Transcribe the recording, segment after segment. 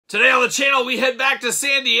Today on the channel, we head back to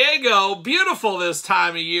San Diego, beautiful this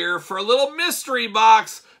time of year, for a little mystery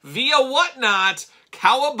box via Whatnot,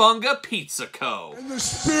 Cowabunga Pizza Co. And the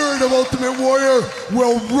spirit of Ultimate Warrior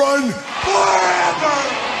will run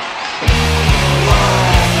forever!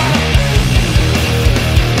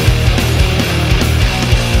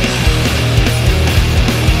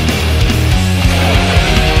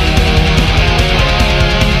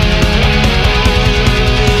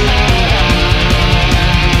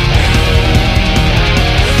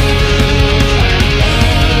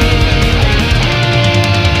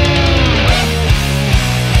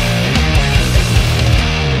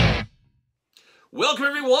 Welcome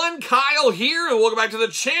everyone, Kyle here, and welcome back to the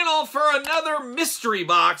channel for another mystery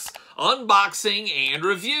box unboxing and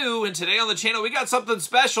review. And today on the channel, we got something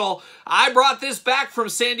special. I brought this back from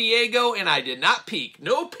San Diego, and I did not peek.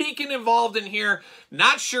 No peeking involved in here.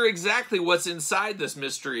 Not sure exactly what's inside this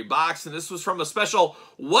mystery box, and this was from a special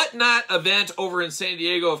Whatnot event over in San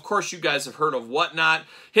Diego. Of course, you guys have heard of Whatnot.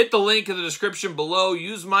 Hit the link in the description below.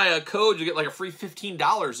 Use my code. You get like a free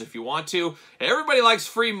 $15 if you want to. Everybody likes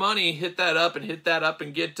free money. Hit that up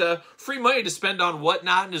and get free money to spend on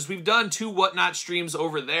Whatnot. And as we've done 2 Whatnot streams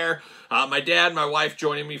over there, my dad and my wife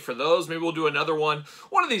joining me for those. Maybe we'll do another one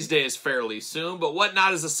of these days fairly soon. But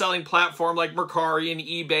Whatnot is a selling platform like Mercari and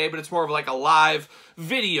eBay, but it's more of like a live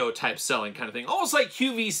video type selling kind of thing. Almost like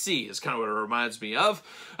QVC is kind of what it reminds me of.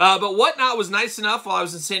 But Whatnot was nice enough while I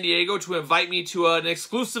was in San Diego to invite me to an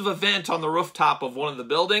exclusive event on the rooftop of one of the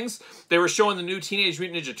buildings. They were showing the new Teenage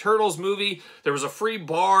Mutant Ninja Turtles movie. There was a free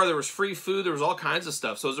bar, there was free food, there was all kinds of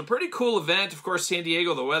stuff. So it was a pretty cool event. Of course, San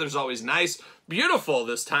Diego, the weather's always nice. Beautiful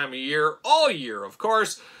this time of year, all year, of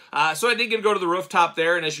course. So I did get to go to the rooftop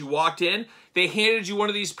there, and as you walked in, they handed you one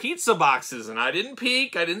of these pizza boxes, and I didn't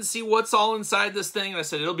peek. I didn't see what's all inside this thing, and I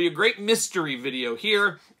said, it'll be a great mystery video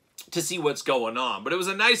here to see what's going on. But it was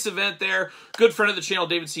a nice event there. Good friend of the channel,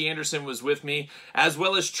 David C. Anderson, was with me, as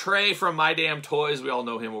well as Trey from My Damn Toys. We all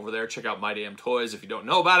know him over there. Check out My Damn Toys if you don't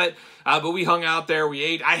know about it. But we hung out there. We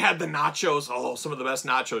ate. I had the nachos. Oh, some of the best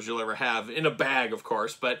nachos you'll ever have. In a bag, of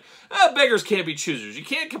course. But beggars can't be choosers. You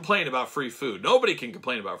can't complain about free food. Nobody can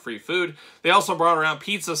complain about free food. They also brought around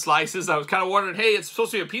pizza slices. I was kind of wondering, hey, it's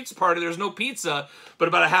supposed to be a pizza party. There's no pizza. But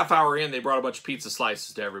about a half hour in, they brought a bunch of pizza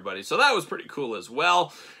slices to everybody. So that was pretty cool as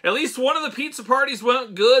well. At least one of the pizza parties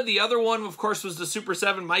went good. The other one, of course, was the Super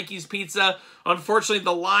 7 Mikey's Pizza. Unfortunately,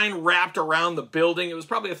 the line wrapped around the building. It was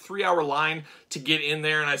probably a 3-hour line to get in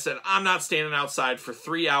there. And I said, I'm not standing outside for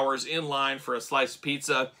 3 hours in line for a slice of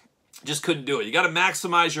pizza. Just couldn't do it. You got to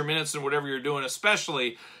maximize your minutes in whatever you're doing,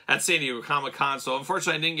 especially at San Diego Comic-Con. So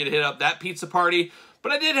unfortunately, I didn't get to hit up that pizza party.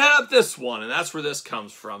 But I did head up this one, and that's where this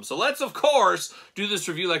comes from. So let's, of course, do this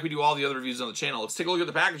review like we do all the other reviews on the channel. Let's take a look at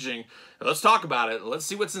the packaging, and let's talk about it. Let's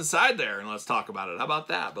see what's inside there, and let's talk about it. How about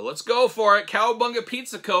that? But let's go for it. Cowabunga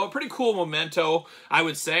Pizza Co. Pretty cool memento, I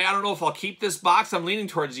would say. I don't know if I'll keep this box. I'm leaning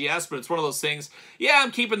towards yes, but it's one of those things. Yeah, I'm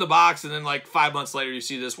keeping the box, and then like 5 months later, you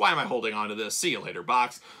see this. Why am I holding on to this? See you later,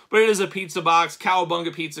 box. But it is a pizza box.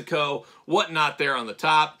 Cowabunga Pizza Co. Whatnot there on the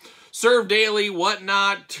top. Serve daily,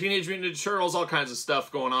 Whatnot, Teenage Mutant Ninja Turtles, all kinds of stuff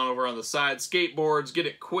going on over on the side. Skateboards, get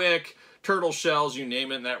it quick, turtle shells, you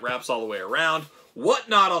name it, and that wraps all the way around.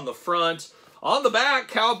 Whatnot on the front. On the back,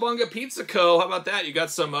 Cowabunga Pizza Co. How about that? You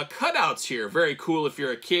got some cutouts here. Very cool if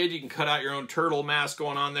you're a kid. You can cut out your own turtle mask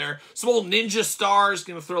going on there. Some old ninja stars.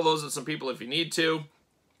 Gonna throw those at some people if you need to.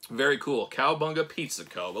 Very cool. Cowabunga Pizza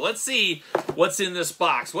Co. But let's see what's in this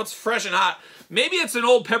box. What's fresh and hot? Maybe it's an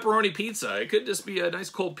old pepperoni pizza. It could just be a nice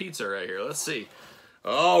cold pizza right here. Let's see.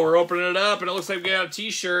 Oh, we're opening it up, and it looks like we got a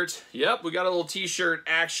t-shirt. Yep, we got a little t-shirt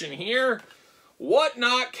action here.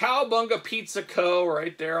 Whatnot, Cowabunga Pizza Co.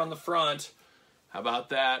 right there on the front. How about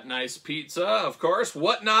that? Nice pizza, of course.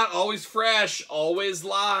 Whatnot, always fresh, always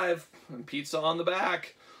live. And pizza on the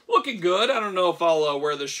back. Looking good. I don't know if I'll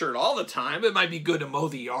wear this shirt all the time. It might be good to mow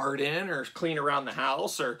the yard in or clean around the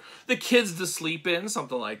house or the kids to sleep in,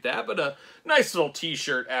 something like that. But a nice little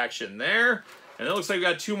t-shirt action there. And it looks like we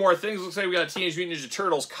got 2 more things. Looks like we got a Teenage Mutant Ninja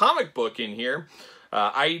Turtles comic book in here.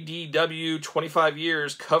 IDW 25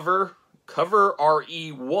 years cover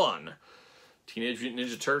RE1. Teenage Mutant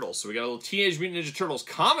Ninja Turtles. So we got a little Teenage Mutant Ninja Turtles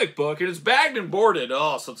comic book, and it's bagged and boarded.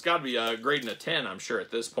 Oh, so it's got to be a grading a 10, I'm sure,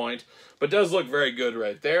 at this point. But it does look very good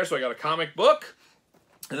right there. So I got a comic book.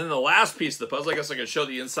 And then the last piece of the puzzle, I guess I can show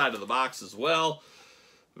the inside of the box as well.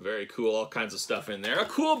 Very cool, all kinds of stuff in there. A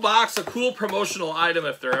cool box, a cool promotional item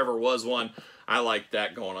if there ever was one. I like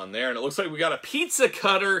that going on there. And it looks like we got a pizza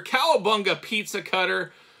cutter, Cowabunga Pizza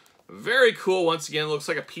Cutter. Very cool. Once again, looks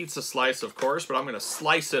like a pizza slice, of course, but I'm going to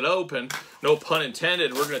slice it open. No pun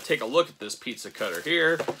intended. We're going to take a look at this pizza cutter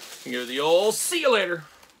here. And give it the old see you later.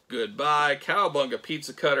 Goodbye. Cowabunga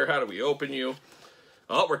pizza cutter. How do we open you?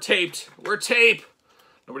 Oh, we're taped. We're tape.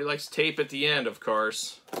 Nobody likes tape at the end, of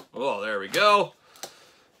course. Oh, there we go.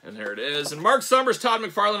 And there it is. And Mark Summers, Todd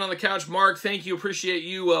McFarlane on the couch. Mark, thank you. Appreciate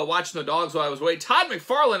you watching the dogs while I was away. Todd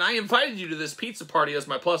McFarlane, I invited you to this pizza party as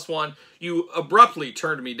my +1. You abruptly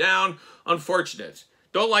turned me down. Unfortunate.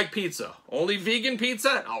 Don't like pizza. Only vegan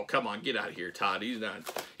pizza? Oh, come on. Get out of here, Todd. He's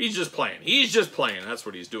not. He's just playing. He's just playing. That's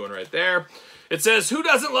what he's doing right there. It says, who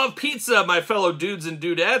doesn't love pizza, my fellow dudes and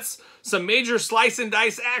dudettes? Some major slice and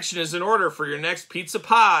dice action is in order for your next pizza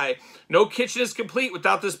pie. No kitchen is complete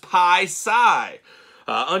without this pie sigh.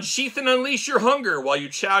 Unsheath and unleash your hunger while you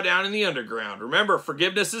chow down in the underground. Remember,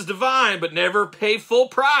 forgiveness is divine, but never pay full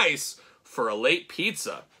price for a late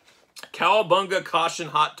pizza. Cowabunga caution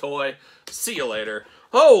hot toy. See you later.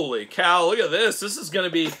 Holy cow, look at this. This is going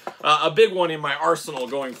to be a big one in my arsenal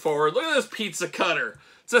going forward. Look at this pizza cutter.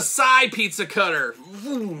 It's a side pizza cutter.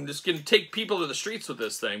 Vroom, just going to take people to the streets with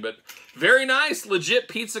this thing. But very nice, legit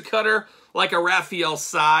pizza cutter like a Raphael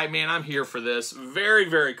Sai. Man, I'm here for this. Very,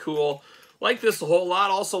 very cool. Like this a whole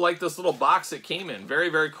lot. Also like this little box it came in. Very,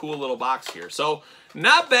 very cool little box here. So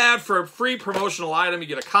not bad for a free promotional item. You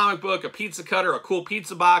get a comic book, a pizza cutter, a cool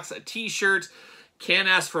pizza box, a t-shirt. Can't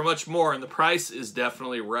ask for much more, and the price is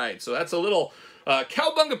definitely right. So that's a little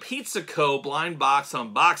Cowabunga Pizza Co. blind box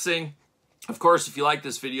unboxing. Of course, if you like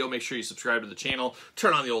this video, make sure you subscribe to the channel.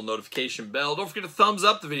 Turn on the old notification bell. Don't forget to thumbs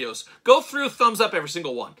up the videos. Go through, thumbs up every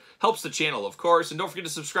single one. Helps the channel, of course. And don't forget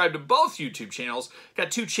to subscribe to both YouTube channels. Got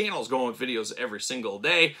 2 channels going with videos every single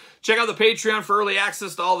day. Check out the Patreon for early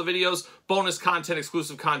access to all the videos, bonus content,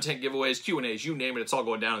 exclusive content, giveaways, Q&As, you name it. It's all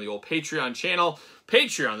going down on the old Patreon channel.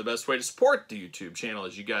 Patreon, the best way to support the YouTube channel,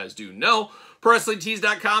 as you guys do know.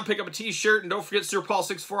 ProWrestlingTees.com. Pick up a t-shirt. And don't forget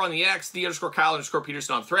SirPaul64 on the X,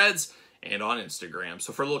 _Kyle_Peterson on Threads, and on Instagram.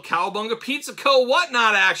 So for a little Cowabunga Pizza Co.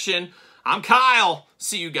 whatnot action, I'm Kyle.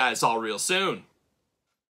 See you guys all real soon.